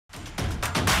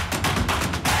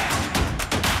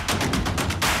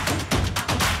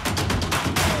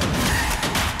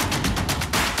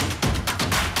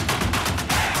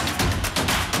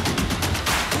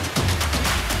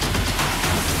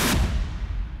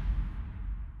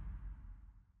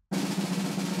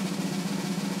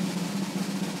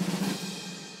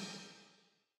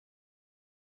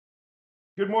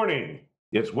Good morning.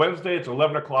 It's Wednesday, it's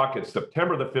 11 o'clock, it's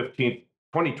September the 15th,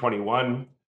 2021.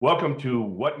 Welcome to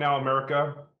What Now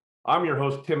America? I'm your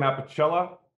host, Tim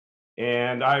Apicella,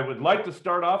 and I would like to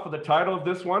start off with the title of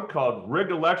this one called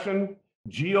Rigged Election,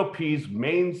 GOP's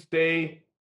Mainstay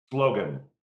Slogan.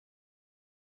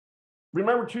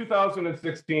 Remember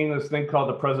 2016, this thing called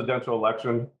the presidential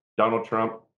election, Donald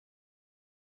Trump?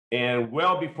 And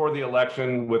well before the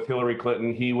election with Hillary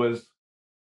Clinton, he was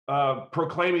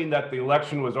proclaiming that the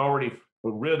election was already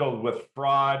riddled with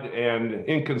fraud and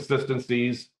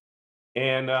inconsistencies.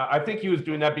 And I think he was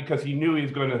doing that because he knew he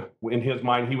was going to, in his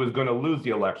mind, he was going to lose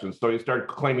the election. So he started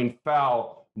claiming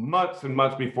foul months and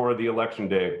months before the election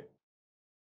day.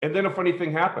 And then a funny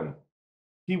thing happened.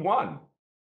 He won.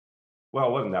 Well,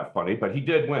 it wasn't that funny, but he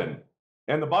did win.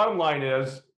 And the bottom line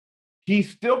is, he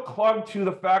still clung to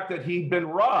the fact that he'd been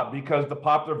robbed because the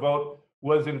popular vote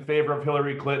was in favor of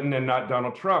Hillary Clinton and not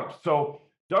Donald Trump. So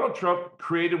Donald Trump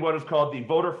created what is called the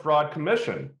Voter Fraud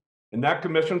Commission. And that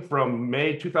commission from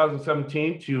May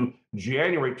 2017 to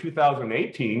January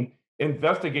 2018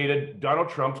 investigated Donald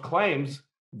Trump's claims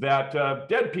that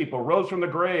dead people rose from the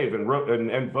grave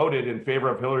and voted in favor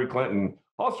of Hillary Clinton.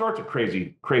 All sorts of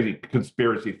crazy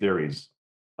conspiracy theories.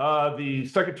 The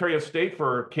Secretary of State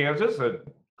for Kansas,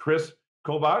 Chris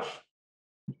Kobash,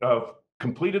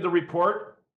 completed the report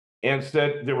and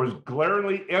said there was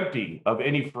glaringly empty of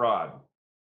any fraud.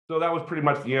 So that was pretty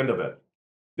much the end of it.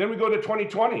 Then we go to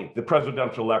 2020, the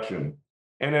presidential election.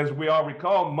 And as we all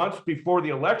recall, months before the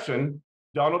election,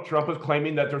 Donald Trump was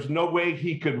claiming that there's no way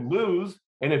he could lose.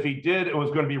 And if he did, it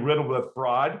was going to be riddled with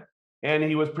fraud. And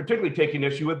he was particularly taking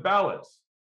issue with ballots.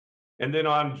 And then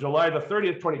on July the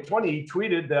 30th, 2020, he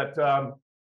tweeted that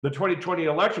the 2020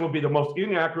 election will be the most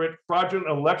inaccurate, fraudulent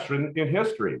election in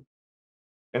history.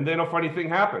 And then a funny thing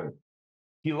happened.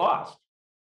 He lost.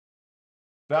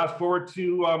 Fast forward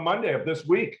to Monday of this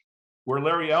week, where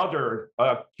Larry Elder,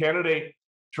 a candidate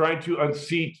trying to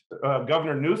unseat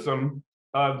Governor Newsom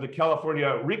of the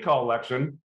California recall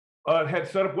election, had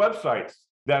set up websites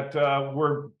that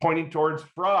were pointing towards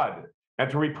fraud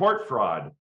and to report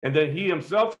fraud. And then he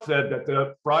himself said that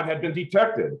the fraud had been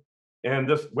detected. And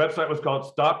this website was called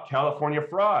Stop California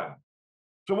Fraud.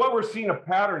 So what we're seeing a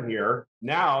pattern here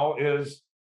now is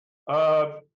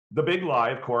the big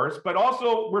lie, of course, but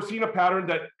also we're seeing a pattern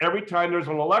that every time there's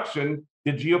an election,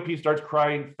 the GOP starts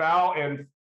crying foul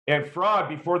and fraud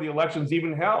before the election's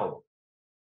even held.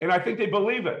 And I think they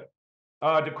believe it.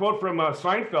 To quote from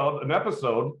Seinfeld, an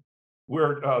episode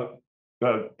where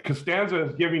Costanza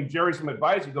is giving Jerry some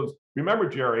advice, he goes, "Remember,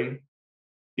 Jerry,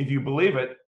 if you believe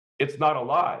it, it's not a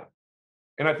lie."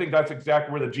 And I think that's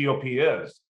exactly where the GOP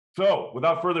is. So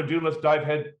without further ado, let's dive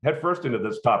head first into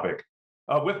this topic.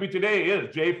 With me today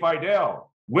is Jay Fidell,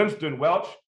 Winston, Welch,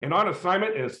 and on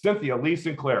assignment is Cynthia Lee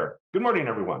Sinclair. Good morning,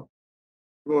 everyone.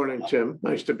 Good morning, Tim.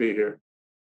 Nice to be here.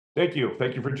 Thank you.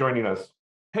 Thank you for joining us.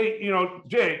 Hey,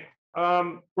 Jay,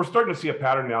 we're starting to see a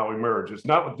pattern now emerge. It's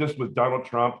not just with Donald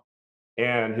Trump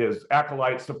and his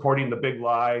acolytes supporting the big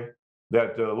lie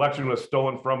that the election was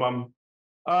stolen from him.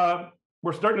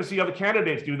 We're starting to see other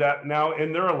candidates do that now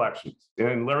in their elections.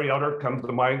 And Larry Elder comes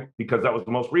to mind because that was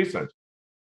the most recent.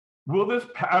 Will this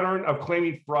pattern of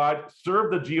claiming fraud serve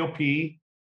the GOP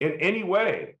in any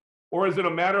way? Or is it a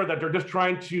matter that they're just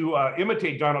trying to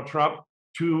imitate Donald Trump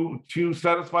to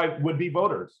satisfy would-be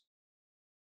voters?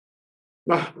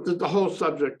 Well, the whole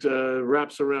subject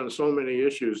wraps around so many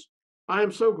issues. I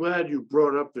am so glad you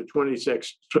brought up the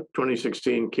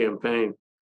 2016 campaign.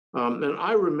 And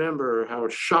I remember how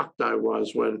shocked I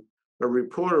was when a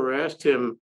reporter asked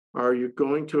him, "Are you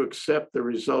going to accept the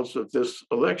results of this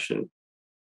election?"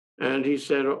 And he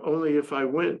said, "Only if I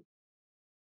win.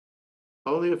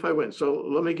 Only if I win." So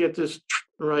let me get this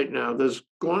right now. There's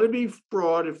going to be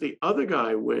fraud if the other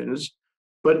guy wins,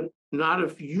 but not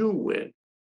if you win.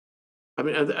 I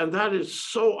mean, and that is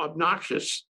so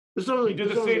obnoxious. He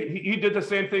did the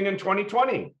same thing in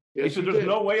 2020. Yes, he said, "There's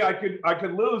no way I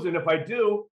could lose, and if I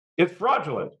do, it's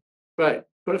fraudulent." Right.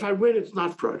 But if I win, it's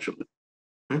not fraudulent.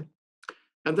 Right?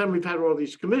 And then we've had all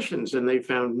these commissions and they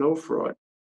found no fraud.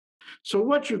 So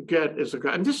what you get is a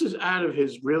guy, and this is out of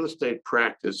his real estate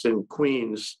practice in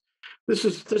Queens. This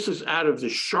is out of the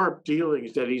sharp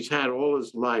dealings that he's had all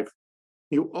his life.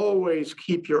 You always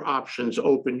keep your options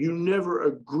open. You never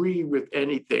agree with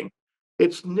anything.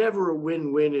 It's never a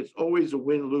win-win. It's always a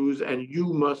win-lose, and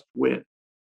you must win.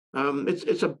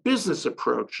 It's a business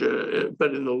approach,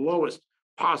 but in the lowest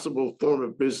possible form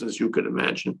of business you could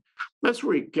imagine. That's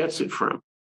where he gets it from.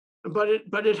 But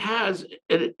it has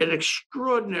an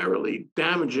extraordinarily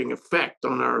damaging effect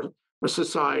on our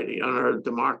society, on our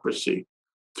democracy.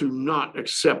 to not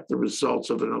accept the results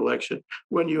of an election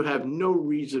when you have no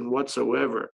reason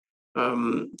whatsoever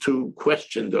to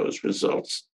question those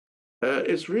results.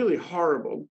 It's really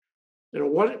horrible.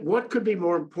 What could be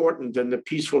more important than the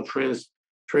peaceful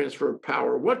transfer of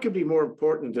power? What could be more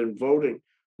important than voting?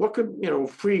 What could,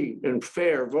 free and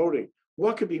fair voting?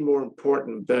 What could be more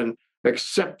important than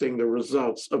accepting the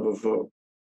results of a vote?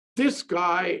 This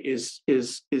guy is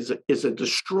a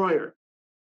destroyer.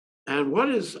 And what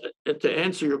is, to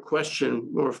answer your question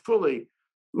more fully,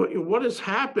 what has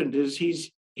happened is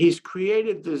he's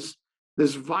created this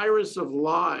virus of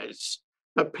lies,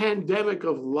 a pandemic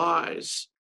of lies,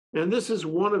 and this is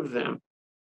one of them.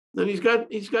 And he's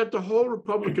got the whole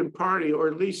Republican Party, or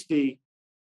at least the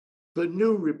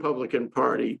new Republican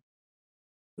Party,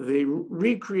 the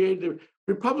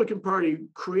Republican Party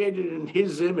created in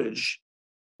his image,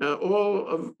 all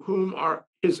of whom are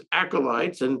his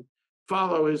acolytes and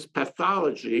follow his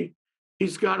pathology.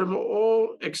 He's got them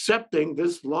all accepting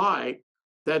this lie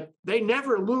that they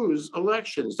never lose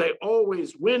elections. They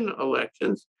always win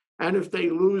elections. And if they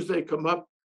lose, they come up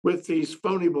with these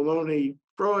phony baloney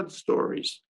fraud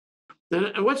stories.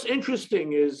 And what's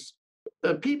interesting is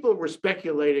people were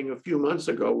speculating a few months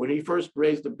ago when he first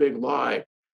raised the big lie,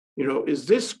 is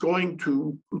this going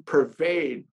to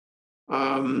pervade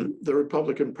the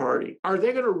Republican Party? Are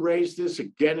they going to raise this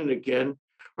again and again?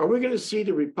 Are we going to see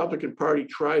the Republican Party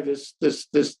try this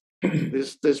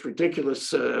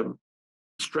ridiculous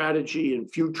strategy in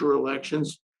future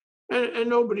elections? And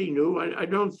nobody knew. I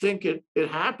don't think it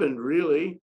happened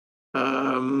really.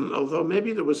 Although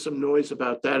maybe there was some noise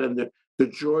about that in the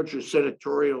Georgia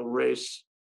senatorial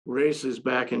races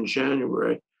back in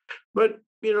January. But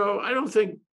I don't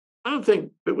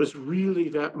think it was really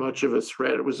that much of a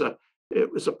threat. It was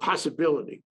a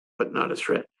possibility, but not a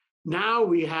threat. Now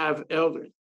we have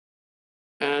Eldred,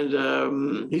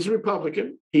 and he's a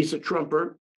Republican. He's a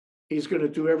Trumper. He's going to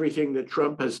do everything that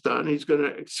Trump has done. He's going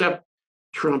to accept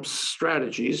Trump's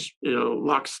strategies,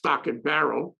 lock, stock, and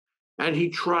barrel, and he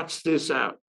trots this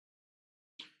out.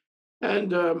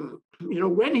 And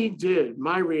when he did,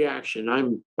 my reaction,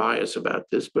 I'm biased about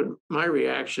this, but my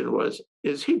reaction was,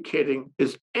 is he kidding?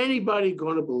 Is anybody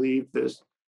going to believe this?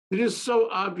 It is so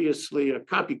obviously a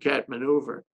copycat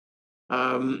maneuver.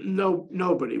 No,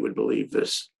 nobody would believe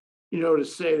this. To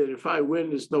say that if I win,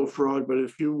 there's no fraud, but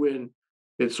if you win,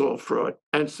 it's all fraud,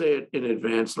 and say it in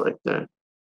advance like that.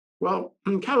 Well,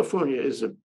 California is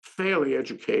a fairly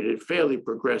educated, fairly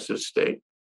progressive state.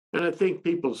 And I think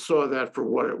people saw that for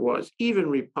what it was. Even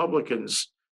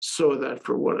Republicans saw that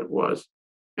for what it was.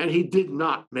 And he did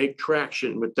not make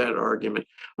traction with that argument.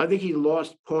 I think he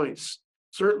lost points,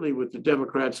 certainly with the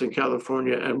Democrats in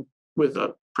California and with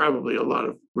probably a lot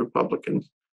of Republicans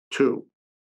too.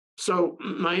 So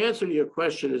my answer to your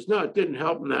question is no, it didn't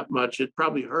help him that much. It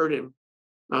probably hurt him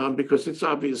because it's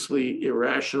obviously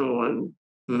irrational and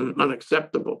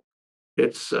unacceptable.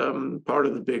 It's part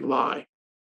of the big lie.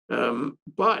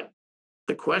 But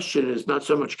the question is not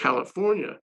so much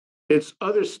California, it's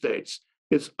other states,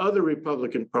 it's other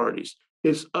Republican parties,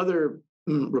 it's other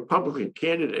Republican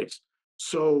candidates.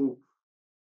 So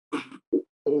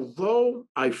although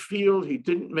I feel he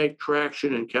didn't make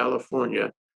traction in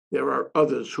California, there are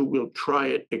others who will try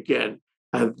it again,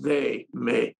 and they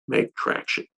may make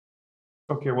traction.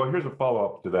 Okay, well, here's a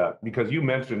follow-up to that, because you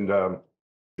mentioned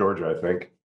Georgia, I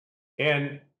think.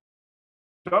 And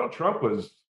Donald Trump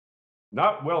was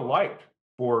not well liked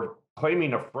for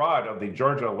claiming a fraud of the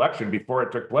Georgia election before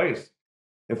it took place.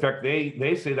 In fact,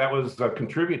 they say that was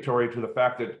contributory to the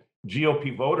fact that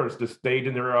GOP voters just stayed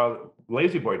in their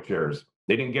lazy boy chairs.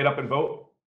 They didn't get up and vote.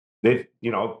 They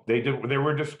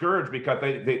were discouraged because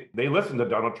they listened to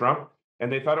Donald Trump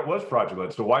and they thought it was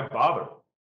fraudulent. So why bother?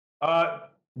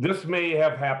 This may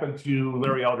have happened to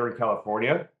Larry Elder in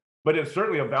California, but it's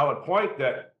certainly a valid point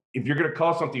that if you're going to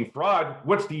call something fraud,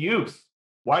 what's the use?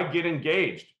 Why get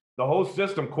engaged? The whole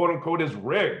system, quote unquote, is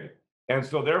rigged. And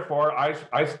so therefore, I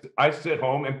sit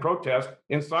home and protest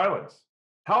in silence.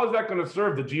 How is that going to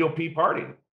serve the GOP party?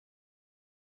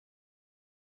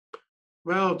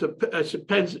 Well, I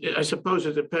suppose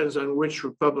it depends on which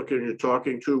Republican you're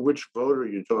talking to, which voter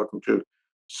you're talking to.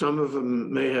 Some of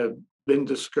them may have been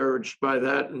discouraged by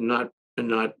that and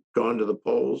not gone to the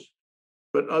polls.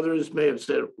 But others may have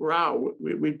said, wow,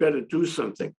 we better do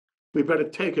something. We better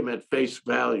take him at face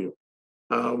value.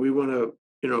 We want to,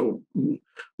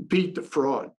 beat the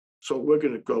fraud. So we're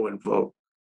going to go and vote.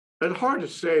 It's hard to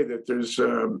say that there's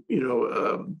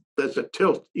a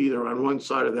tilt either on one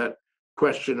side of that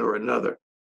question or another.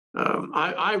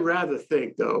 I rather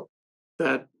think, though,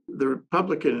 that the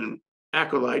Republican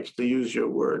acolytes, to use your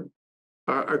word,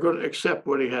 are going to accept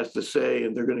what he has to say,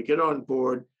 and they're going to get on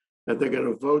board, and they're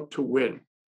going to vote to win.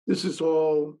 This is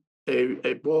all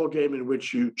a ball game in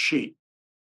which you cheat,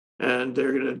 and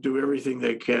they're going to do everything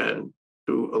they can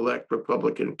to elect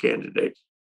Republican candidates.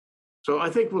 So I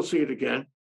think we'll see it again.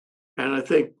 And I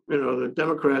think, the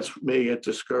Democrats may get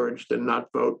discouraged and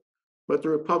not vote, but the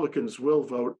Republicans will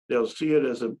vote. They'll see it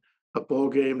as a ball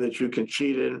game that you can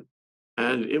cheat in,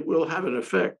 and it will have an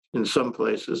effect in some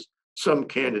places, some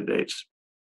candidates.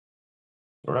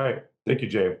 All right. Thank you,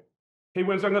 Jay. Hey,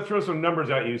 Winston, I'm going to throw some numbers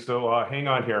at you, so hang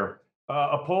on here.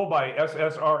 A poll by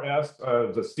SSRS,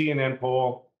 the CNN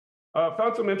poll,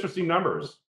 found some interesting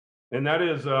numbers. And that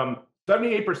is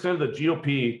 78% of the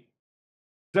GOP,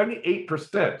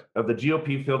 78% of the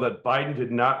GOP feel that Biden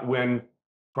did not win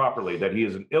properly, that he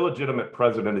is an illegitimate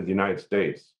president of the United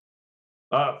States.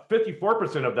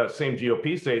 54% of that same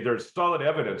GOP say there's solid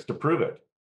evidence to prove it,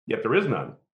 yet there is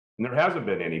none. And there hasn't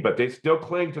been any, but they still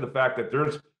cling to the fact that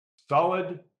there's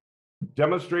solid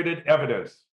demonstrated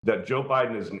evidence that Joe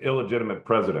Biden is an illegitimate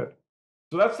president.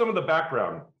 So that's some of the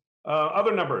background.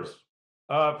 Other numbers,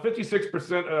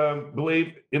 56%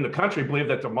 believe in the country believe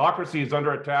that democracy is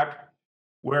under attack,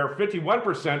 where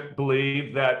 51%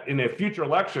 believe that in a future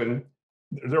election,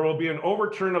 there will be an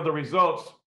overturn of the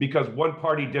results because one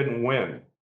party didn't win.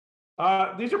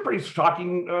 These are pretty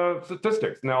shocking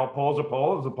statistics. Now, a poll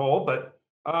is a poll, but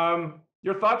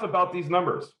your thoughts about these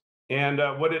numbers and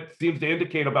what it seems to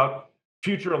indicate about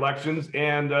future elections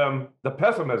and the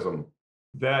pessimism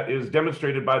that is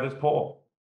demonstrated by this poll.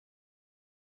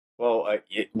 Well,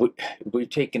 we've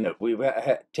taken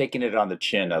it on the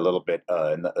chin a little bit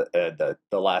in the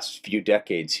last few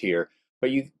decades here. But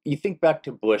you think back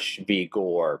to Bush v.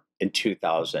 Gore in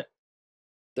 2000,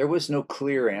 there was no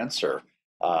clear answer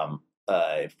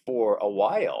for a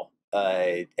while,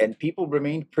 and people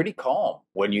remained pretty calm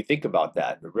when you think about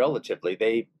that. Relatively,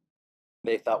 they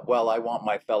thought, well, I want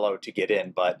my fellow to get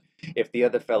in, but if the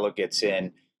other fellow gets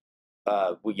in,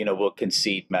 we'll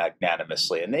concede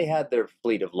magnanimously. And they had their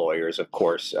fleet of lawyers, of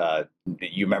course.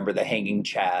 You remember the hanging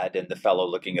Chad and the fellow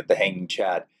looking at the hanging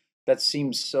Chad. That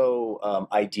seems so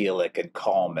idyllic and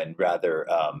calm and rather,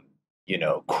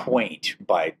 quaint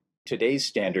by today's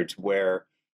standards, where,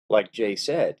 like Jay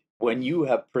said, when you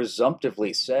have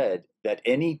presumptively said that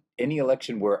any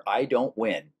election where I don't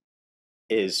win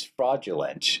is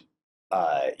fraudulent,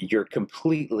 you're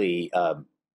completely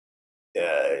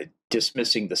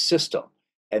dismissing the system,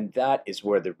 and that is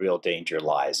where the real danger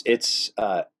lies. It's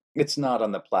not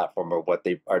on the platform or what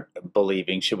they are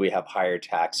believing. Should we have higher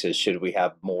taxes? Should we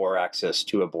have more access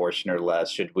to abortion or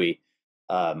less? Should we,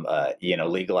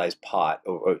 legalize pot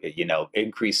or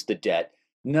increase the debt?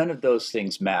 None of those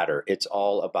things matter. It's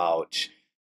all about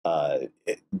that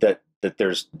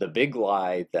there's the big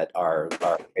lie that our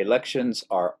elections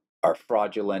are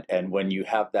fraudulent, and when you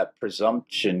have that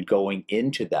presumption going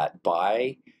into that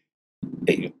by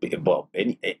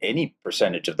any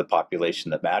percentage of the population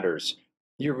that matters,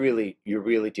 you're really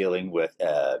dealing with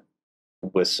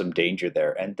some danger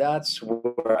there. And that's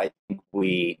where I think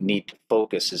we need to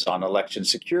focus, is on election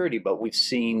security. But we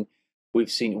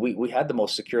had the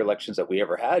most secure elections that we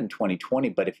ever had in 2020.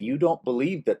 But if you don't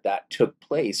believe that took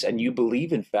place, and you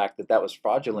believe in fact that was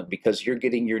fraudulent because you're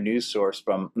getting your news source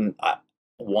from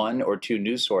one or two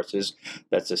news sources,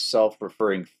 that's a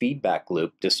self-referring feedback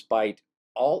loop, despite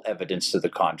all evidence to the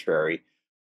contrary,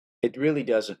 it really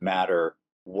doesn't matter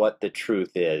what the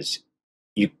truth is.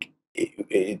 It's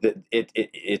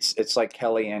like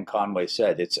Kellyanne Conway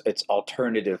said, it's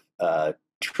alternative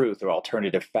truth or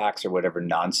alternative facts or whatever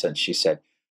nonsense she said,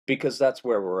 because that's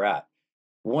where we're at.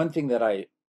 One thing that I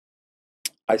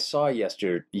saw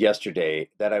yesterday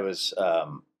that I was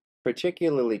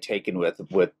particularly taken with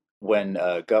when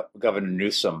Governor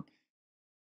Newsom,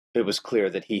 it was clear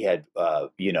that he had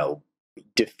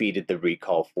defeated the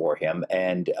recall for him,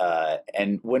 and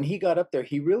when he got up there,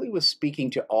 he really was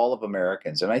speaking to all of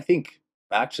Americans. And I think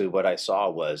actually what I saw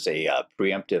was a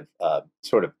preemptive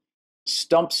sort of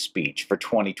stump speech for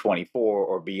 2024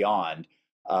 or beyond,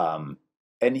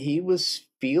 and he was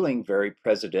feeling very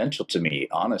presidential to me,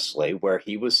 honestly, where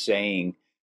he was saying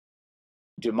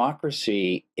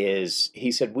democracy is,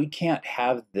 he said, we can't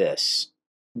have this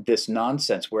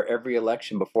nonsense where every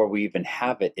election before we even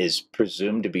have it is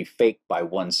presumed to be faked by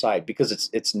one side, because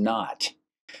it's not.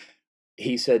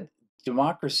 He said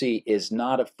democracy is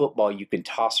not a football you can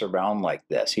toss around like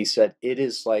this. He said it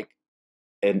is like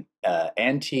an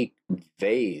antique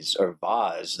vase or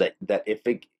vase that if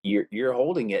you're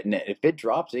holding it, and if it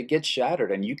drops, it gets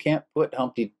shattered, and you can't put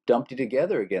Humpty Dumpty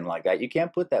together again like that. You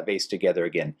can't put that vase together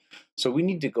again. So we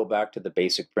need to go back to the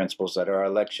basic principles that our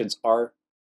elections are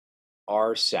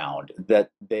are sound,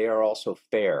 that they are also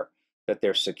fair, that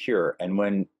they're secure. And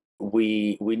when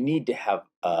we need to have,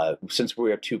 since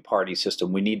we're a two-party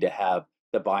system, we need to have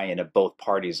the buy-in of both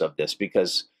parties of this,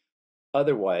 because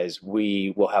otherwise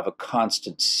we will have a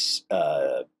constant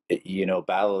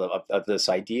battle of this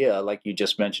idea, like you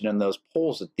just mentioned in those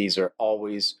polls, that these are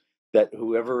always, that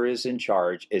whoever is in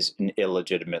charge is an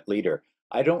illegitimate leader.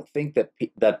 I don't think that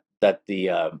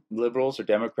the liberals or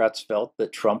Democrats felt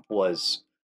that Trump was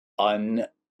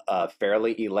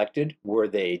unfairly elected. Were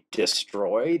they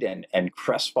destroyed and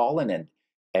crestfallen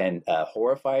and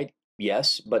horrified?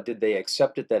 Yes, but did they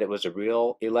accept it that it was a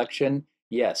real election?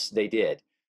 Yes, they did,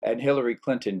 and Hillary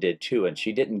Clinton did too. And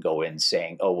she didn't go in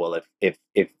saying, "Oh well,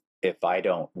 if I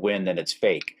don't win, then it's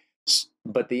fake."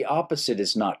 But the opposite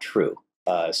is not true.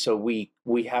 So we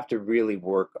have to really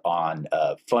work on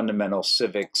fundamental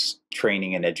civics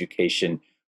training and education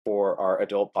for our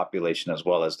adult population as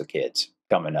well as the kids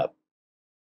coming up.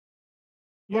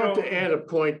 You have to add a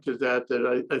point to that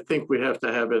I think we have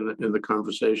to have in the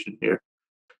conversation here,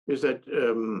 is that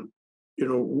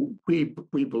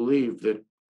we believe that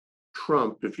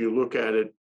Trump, if you look at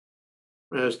it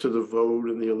as to the vote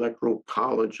and the electoral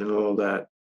college and all that,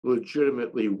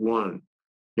 legitimately won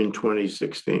in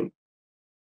 2016.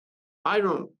 I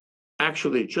don't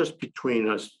actually, just between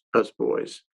us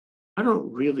boys, I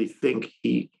don't really think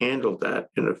he handled that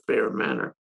in a fair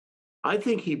manner. I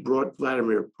think he brought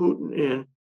Vladimir Putin in.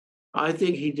 I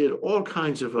think he did all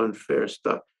kinds of unfair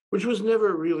stuff, which was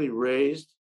never really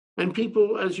raised. And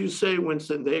people, as you say,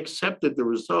 Winston, they accepted the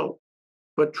result.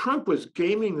 But Trump was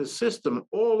gaming the system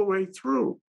all the way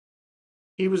through.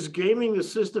 He was gaming the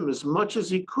system as much as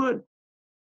he could.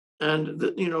 And,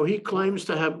 he claims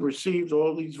to have received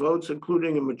all these votes,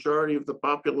 including a majority of the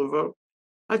popular vote.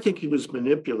 I think he was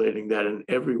manipulating that in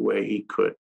every way he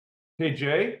could. Hey,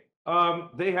 Jay,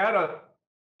 they had a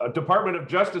Department of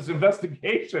Justice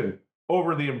investigation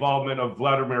over the involvement of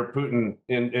Vladimir Putin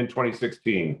in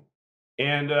 2016.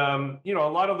 And, a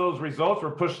lot of those results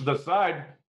were pushed to the side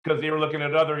because they were looking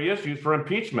at other issues for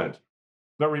impeachment.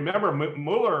 But remember,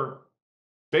 Mueller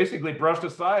basically brushed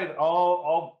aside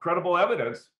all credible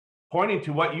evidence pointing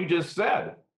to what you just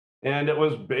said. And it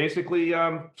was basically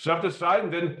shoved aside.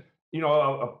 And then,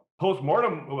 a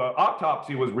post-mortem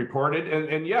autopsy was reported.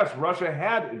 And yes, Russia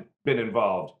had been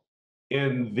involved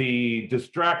in the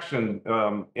distraction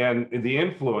and the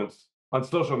influence on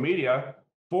social media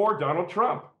for Donald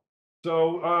Trump.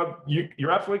 So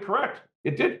you're absolutely correct.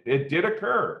 It did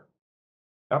occur.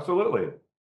 Absolutely.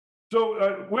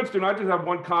 So Winston, I just have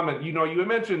one comment. You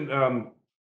mentioned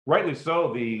rightly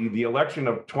so the election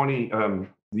of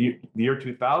the year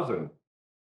 2000,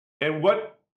 and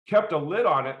what kept a lid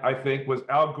on it, I think, was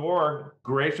Al Gore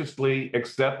graciously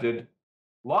accepted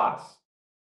loss.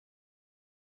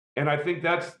 And I think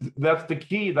that's the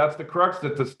key. That's the crux,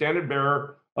 that the standard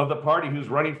bearer of the party who's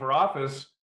running for office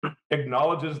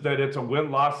acknowledges that it's a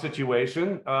win-loss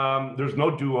situation. There's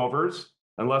no do-overs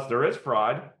unless there is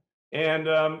fraud. And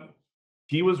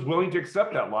he was willing to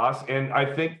accept that loss. And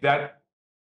I think that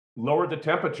lowered the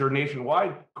temperature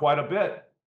nationwide quite a bit.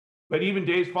 But even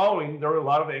days following, there were a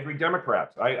lot of angry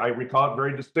Democrats. I recall it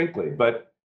very distinctly.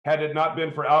 But had it not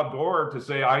been for Al Gore to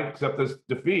say, I accept this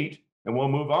defeat and we'll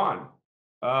move on.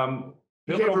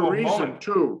 He gave a reason,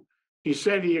 too. He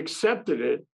said he accepted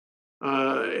it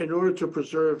in order to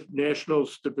preserve national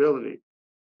stability.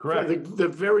 Correct. The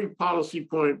very policy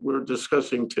point we're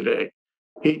discussing today.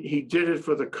 He did it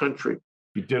for the country.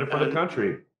 He did it for the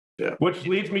country. Yeah. Which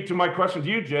leads me to my question to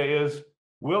you, Jay, is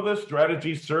will this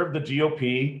strategy serve the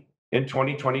GOP in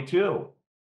 2022?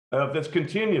 If this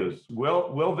continues,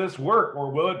 will this work,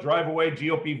 or will it drive away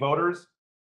GOP voters,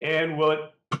 and will it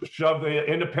shove the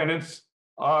independents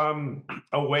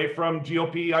away from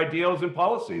GOP ideals and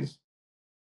policies?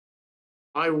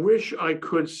 I wish I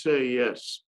could say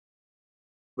yes,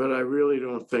 but I really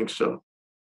don't think so.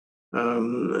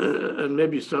 And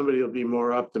maybe somebody will be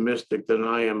more optimistic than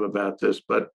I am about this,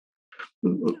 but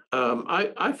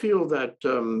I feel that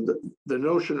the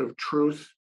notion of truth,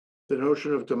 the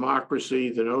notion of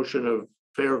democracy, the notion of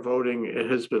fair voting, it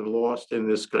has been lost in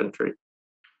this country.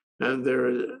 And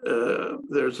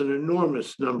there's an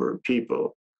enormous number of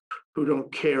people who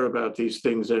don't care about these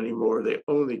things anymore. They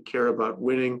only care about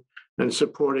winning and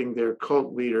supporting their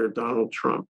cult leader, Donald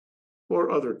Trump, or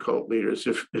other cult leaders,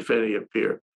 if any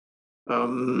appear.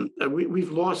 And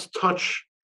we've lost touch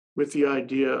with the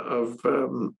idea of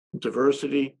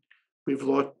diversity. We've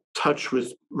lost touch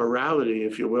with morality,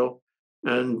 if you will,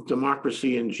 and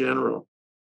democracy in general.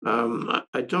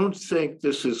 I don't think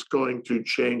this is going to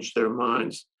change their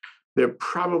minds. They're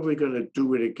probably going to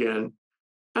do it again.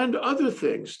 and other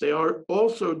things. They are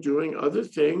also doing other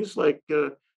things like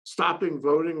stopping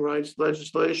voting rights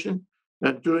legislation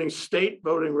and doing state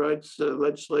voting rights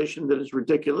legislation that is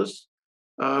ridiculous,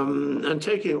 and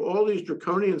taking all these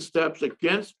draconian steps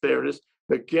against fairness,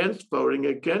 against voting,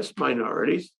 against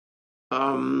minorities.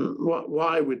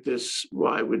 Why would this?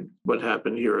 Why would what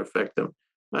happened here affect them?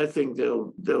 I think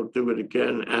they'll do it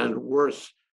again and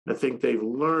worse. I think they've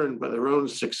learned by their own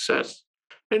success.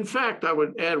 In fact, I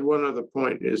would add one other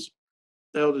point: is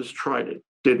Elders tried it,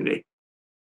 didn't he?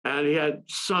 And he had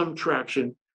some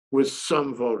traction with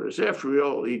some voters. After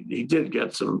all, he did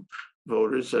get some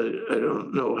voters. I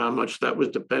don't know how much that was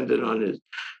dependent on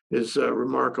his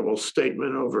remarkable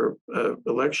statement over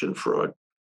election fraud,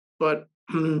 but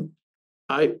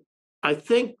I I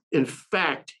think, in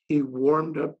fact, he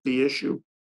warmed up the issue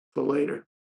for later,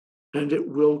 and it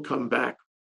will come back.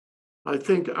 I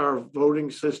think our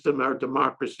voting system, our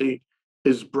democracy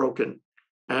is broken.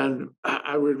 And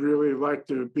I would really like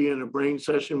to be in a brain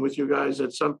session with you guys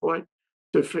at some point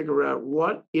to figure out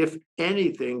what, if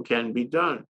anything, can be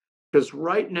done. Because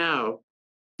right now,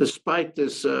 despite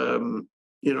this, light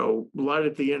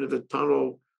at the end of the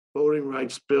tunnel voting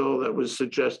rights bill that was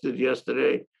suggested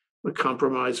yesterday, a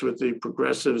compromise with the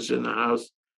progressives in the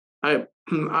House, I,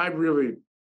 I really,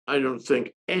 I don't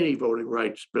think any voting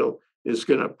rights bill is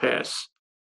going to pass,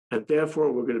 and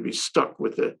therefore we're going to be stuck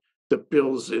with the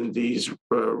bills in these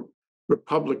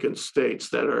Republican states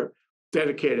that are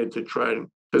dedicated to trying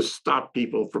to stop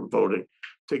people from voting.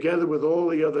 Together with all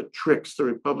the other tricks the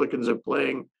Republicans are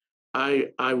playing,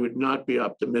 I would not be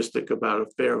optimistic about a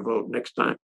fair vote next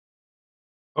time.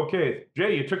 Okay,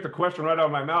 Jay, you took the question right out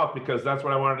of my mouth because that's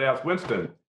what I wanted to ask Winston.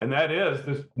 And that is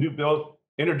this new bill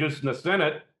introduced in the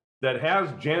Senate that has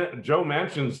Joe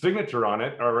Manchin's signature on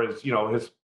it, or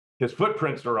his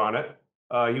footprints are on it.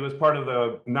 He was part of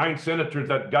the 9 senators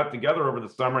that got together over the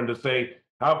summer and to say,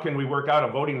 how can we work out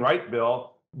a voting right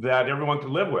bill that everyone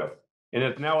can live with? And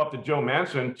it's now up to Joe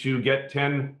Manchin to get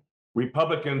 10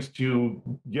 Republicans to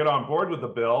get on board with the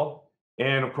bill.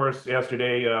 And of course,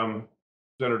 yesterday,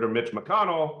 Senator Mitch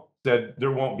McConnell said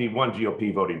there won't be one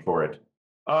GOP voting for it.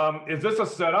 Is this a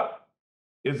setup?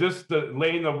 Is this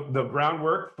laying the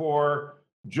groundwork for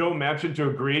Joe Manchin to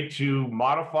agree to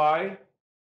modify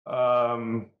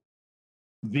the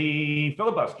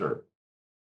filibuster?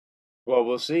 Well,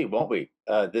 we'll see, won't we?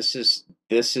 This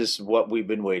is what we've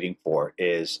been waiting for.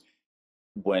 Is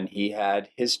when he had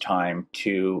his time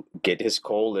to get his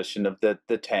coalition of the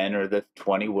 10 or the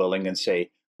 20 willing and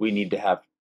say, we need to have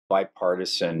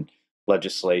bipartisan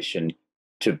legislation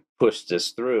to push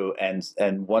this through.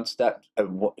 And once that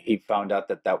he found out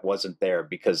that wasn't there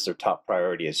because their top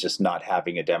priority is just not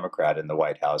having a Democrat in the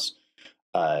White House.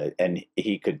 And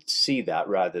he could see that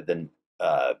rather than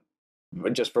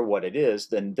just for what it is,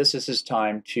 then this is his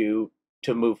time to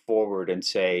move forward and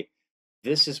say,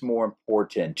 this is more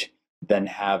important than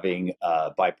having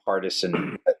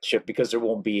bipartisanship because there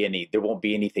won't be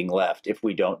anything left if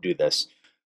we don't do this.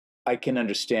 I can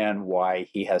understand why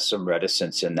he has some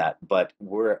reticence in that, but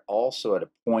we're also at a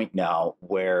point now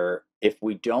where if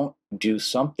we don't do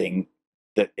something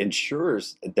that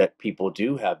ensures that people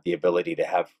do have the ability to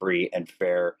have free and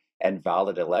fair and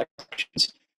valid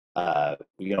elections,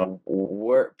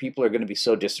 where people are going to be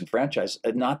so disenfranchised.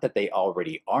 Not that they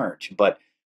already aren't, but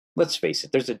let's face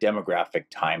it, there's a demographic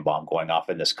time bomb going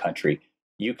off in this country.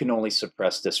 You can only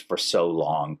suppress this for so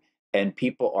long, and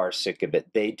people are sick of it.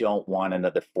 They don't want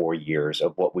another 4 years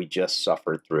of what we just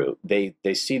suffered through. They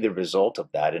see the result of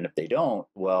that, and if they don't,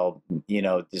 well,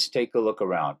 just take a look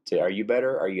around. Are you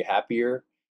better? Are you happier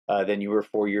than you were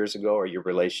 4 years ago? Are your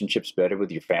relationships better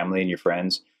with your family and your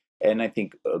friends? And I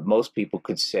think most people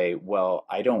could say, well,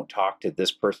 I don't talk to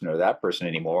this person or that person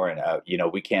anymore, and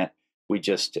we can't. We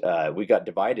got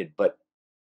divided. But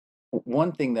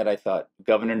one thing that I thought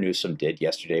Governor Newsom did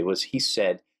yesterday was he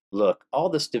said, look, all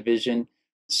this division,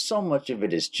 so much of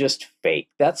it is just fake.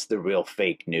 That's the real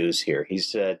fake news here. He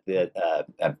said that,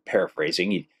 I'm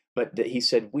paraphrasing, but he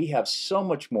said, we have so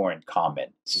much more in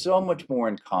common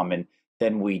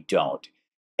than we don't.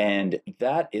 And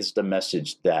that is the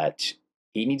message that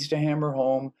he needs to hammer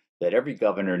home, that every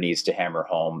governor needs to hammer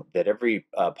home, that every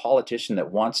politician that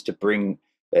wants to bring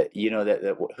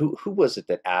who was it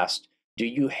that asked, do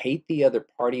you hate the other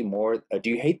party more? Do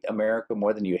you hate America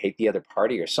more than you hate the other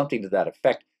party, or something to that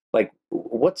effect? Like,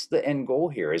 what's the end goal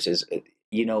here? At the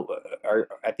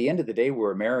end of the day,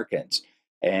 we're Americans,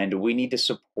 and we need to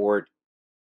support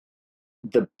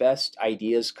the best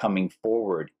ideas coming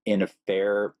forward in a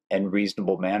fair and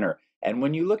reasonable manner. And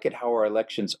when you look at how our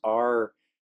elections are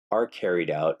carried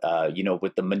out,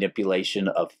 with the manipulation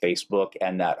of Facebook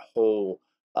and that whole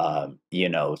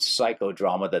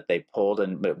psychodrama that they pulled.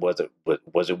 And was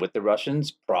it with the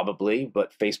Russians? Probably,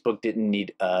 but Facebook didn't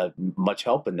need much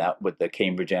help in that with the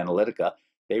Cambridge Analytica.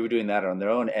 They were doing that on their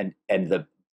own, and the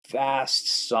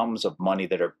vast sums of money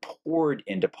that are poured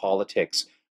into politics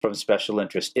from special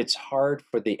interests. It's hard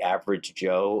for the average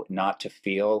Joe not to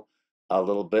feel a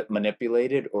little bit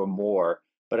manipulated or more.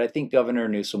 But I think Governor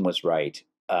Newsom was right.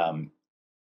 And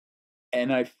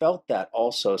I felt that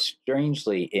also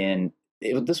strangely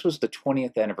this was the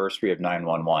 20th anniversary of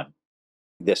 911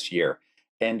 this year.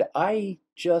 And I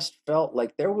just felt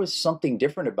like there was something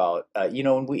different about,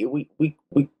 and we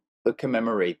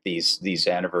commemorate these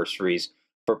anniversaries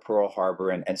for Pearl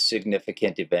Harbor and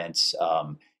significant events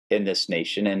in this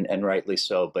nation, and rightly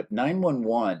so. But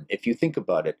 911, if you think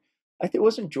about it, I think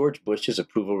wasn't George Bush's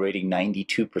approval rating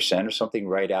 92% or something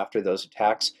right after those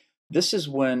attacks? This is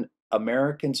when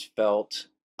Americans felt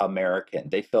American.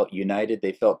 They felt united.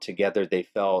 They felt together. They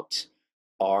felt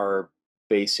our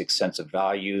basic sense of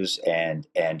values and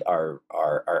our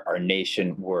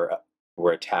nation were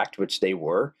attacked, which they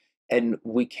were. And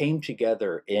we came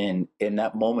together in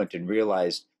that moment and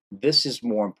realized this is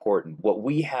more important. What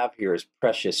we have here is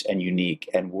precious and unique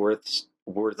and worth.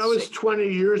 That was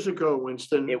 20 years ago,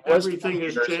 Winston. It was Everything 20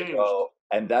 has years changed. ago,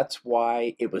 and that's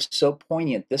why it was so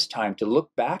poignant this time to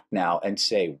look back now and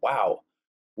say, wow,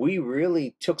 we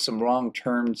really took some wrong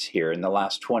turns here in the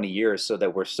last 20 years, so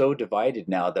that we're so divided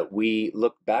now that we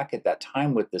look back at that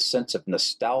time with this sense of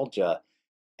nostalgia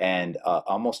and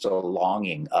almost a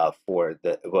longing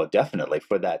definitely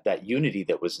for that unity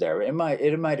that was there. It might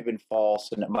have been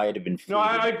false, and it might have been No,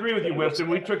 I fleeting, agree with but you, it was Winston.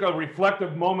 We there. took a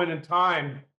reflective moment in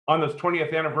time on this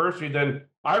 20th anniversary than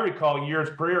I recall years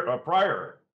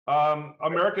prior.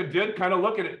 America did kind of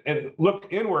look at it and look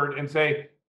inward and say,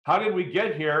 how did we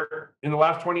get here in the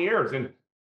last 20 years? And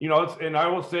and I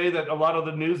will say that a lot of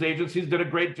the news agencies did a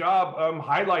great job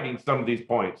highlighting some of these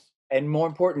points. And more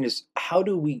important is, how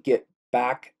do we get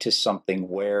back to something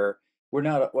where we're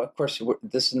not, well, of course,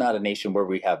 this is not a nation where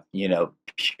we have,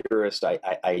 purist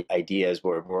ideas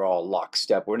where we're all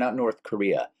lockstep. We're not North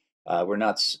Korea. We're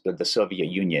not the Soviet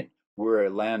Union. We're a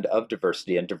land of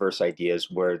diversity and diverse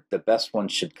ideas where the best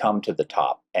ones should come to the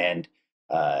top. And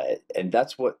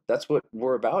that's what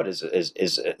we're about is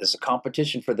a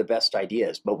competition for the best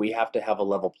ideas. But we have to have a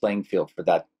level playing field for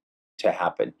that to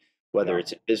happen, whether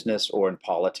it's in business or in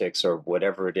politics or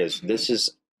whatever it is.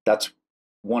 That's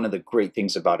one of the great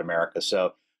things about America.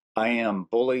 So I am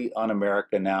bully on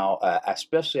America now,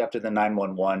 especially after the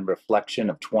 911 reflection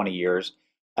of 20 years.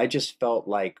 I just felt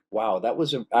like, wow, that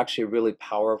was actually a really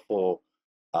powerful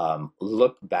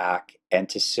look back, and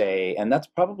to say, and that's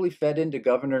probably fed into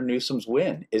Governor Newsom's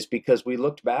win, is because we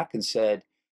looked back and said,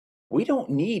 we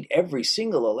don't need every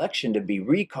single election to be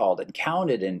recalled and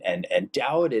counted and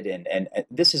doubted. And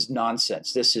this is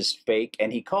nonsense. This is fake.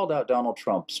 And he called out Donald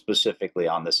Trump specifically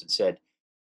on this and said,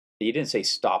 he didn't say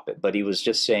stop it, but he was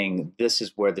just saying, this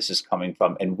is where this is coming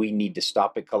from, and we need to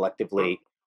stop it collectively.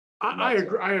 I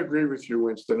agree with you,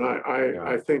 Winston.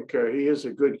 I think he is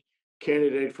a good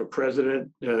candidate for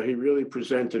president. He really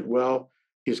presented well.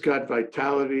 He's got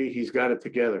vitality. He's got it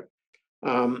together.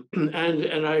 And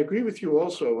I agree with you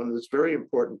also on this very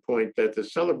important point that the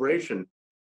celebration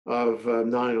of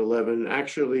 9/11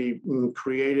 actually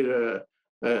created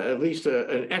at least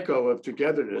an echo of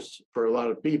togetherness for a lot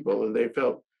of people, and they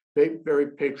felt very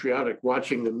patriotic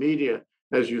watching the media,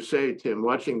 as you say, Tim,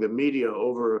 watching the media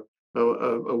over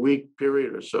a week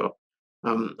period or so.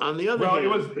 On the other hand,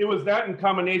 it was that in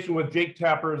combination with Jake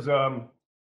Tapper's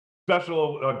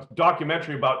special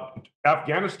documentary about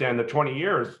Afghanistan, the 20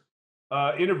 years,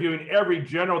 interviewing every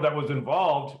general that was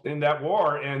involved in that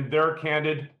war and their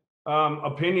candid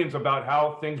opinions about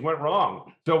how things went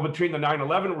wrong. So between the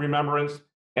 9/11 remembrance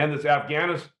and this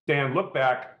Afghanistan look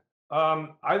back,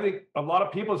 I think a lot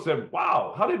of people said,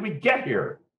 wow, how did we get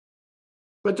here?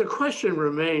 but the question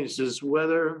remains is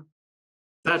whether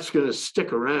that's going to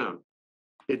stick around.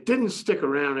 It didn't stick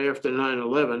around after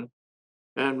 9/11.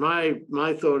 And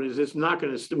my thought is it's not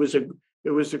going to,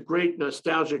 it was a great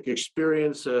nostalgic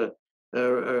experience, a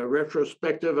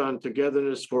retrospective on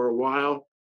togetherness for a while,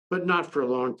 but not for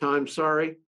a long time,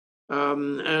 sorry.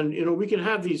 And, we can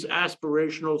have these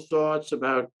aspirational thoughts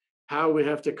about how we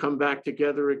have to come back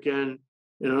together again.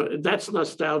 That's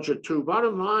nostalgia too.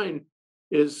 Bottom line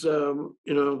is,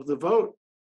 the vote.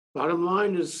 Bottom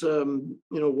line is,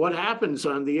 what happens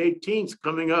on the 18th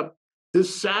coming up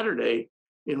this Saturday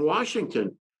in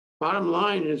Washington. Bottom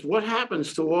line is what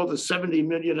happens to all the 70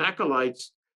 million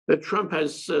acolytes that Trump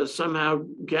has somehow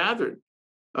gathered.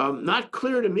 Not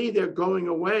clear to me they're going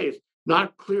away. It's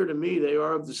not clear to me they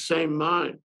are of the same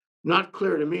mind. not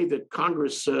clear to me that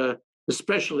Congress,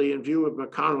 especially in view of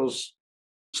McConnell's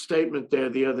statement there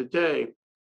the other day,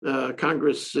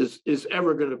 Congress is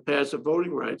ever going to pass a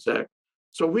Voting Rights Act.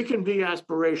 So we can be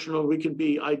aspirational, we can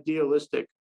be idealistic,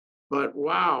 but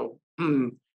wow,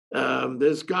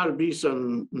 there's got to be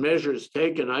some measures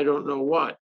taken, I don't know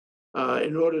what,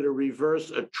 in order to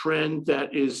reverse a trend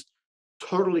that is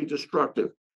totally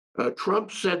destructive.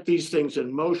 Trump set these things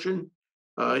in motion.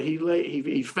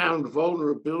 He found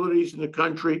vulnerabilities in the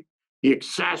country. He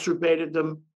exacerbated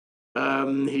them.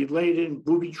 He laid in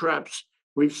booby traps.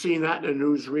 We've seen that in the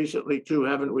news recently too,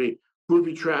 haven't we?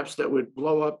 Booby traps that would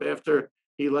blow up after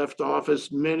he left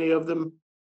office, many of them.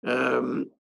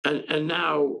 And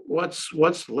now what's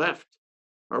left?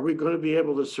 Are we going to be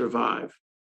able to survive?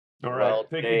 All right. Well,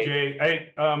 Thank you, Jay.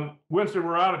 Hey, Winston,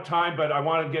 we're out of time, but I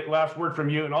want to get last word from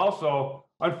you. And also,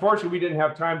 unfortunately, we didn't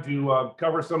have time to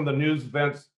cover some of the news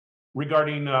events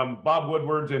regarding Bob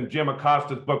Woodward's and Jim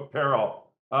Acosta's book, Peril.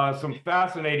 Some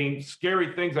fascinating,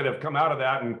 scary things that have come out of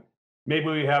that. And maybe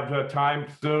we have time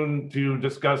soon to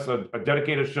discuss a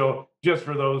dedicated show just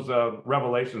for those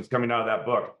revelations coming out of that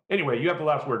book. Anyway, you have the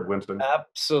last word, Winston.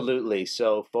 Absolutely.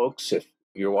 So, folks, if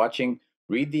you're watching,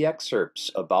 read the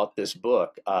excerpts about this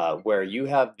book, where you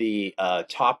have the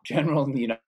top general in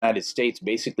the United States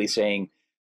basically saying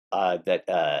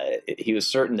that he was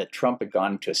certain that Trump had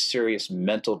gone into a serious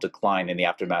mental decline in the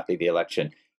aftermath of the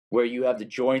election, where you have the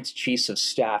Joint Chiefs of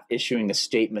Staff issuing a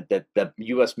statement that the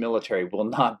U.S. military will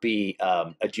not be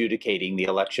adjudicating the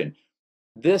election.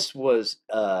 This was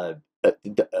a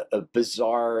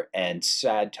bizarre and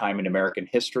sad time in American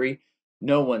history.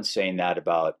 No one's saying that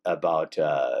about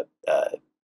our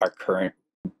current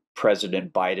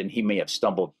President Biden. He may have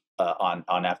stumbled on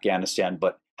Afghanistan,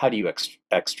 but how do you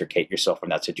extricate yourself from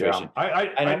that situation?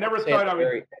 Yeah, I never thought I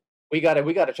would. We got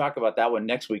to talk about that one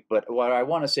next week. But what I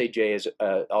want to say, Jay, is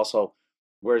also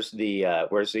where's the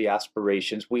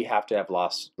aspirations? We have to have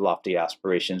lofty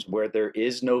aspirations. Where there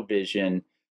is no vision,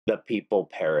 the people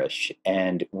perish,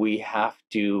 and we have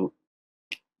to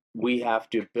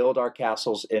build our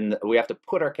castles we have to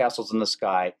put our castles in the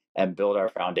sky and build our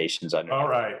foundations under. All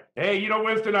right. Hey,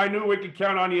 Winston, I knew we could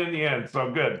count on you in the end. So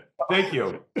good. Thank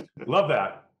you. Love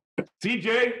that.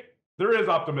 CJ, there is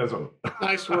optimism.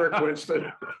 Nice work,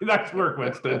 Winston. Nice work,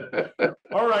 Winston.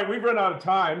 All right. We've run out of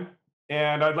time.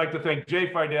 And I'd like to thank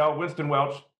Jay Fidell, Winston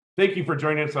Welch. Thank you for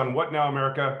joining us on What Now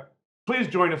America. Please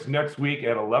join us next week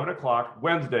at 11 o'clock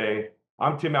Wednesday.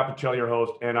 I'm Tim Apicella, your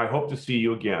host, and I hope to see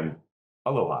you again.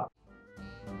 Aloha.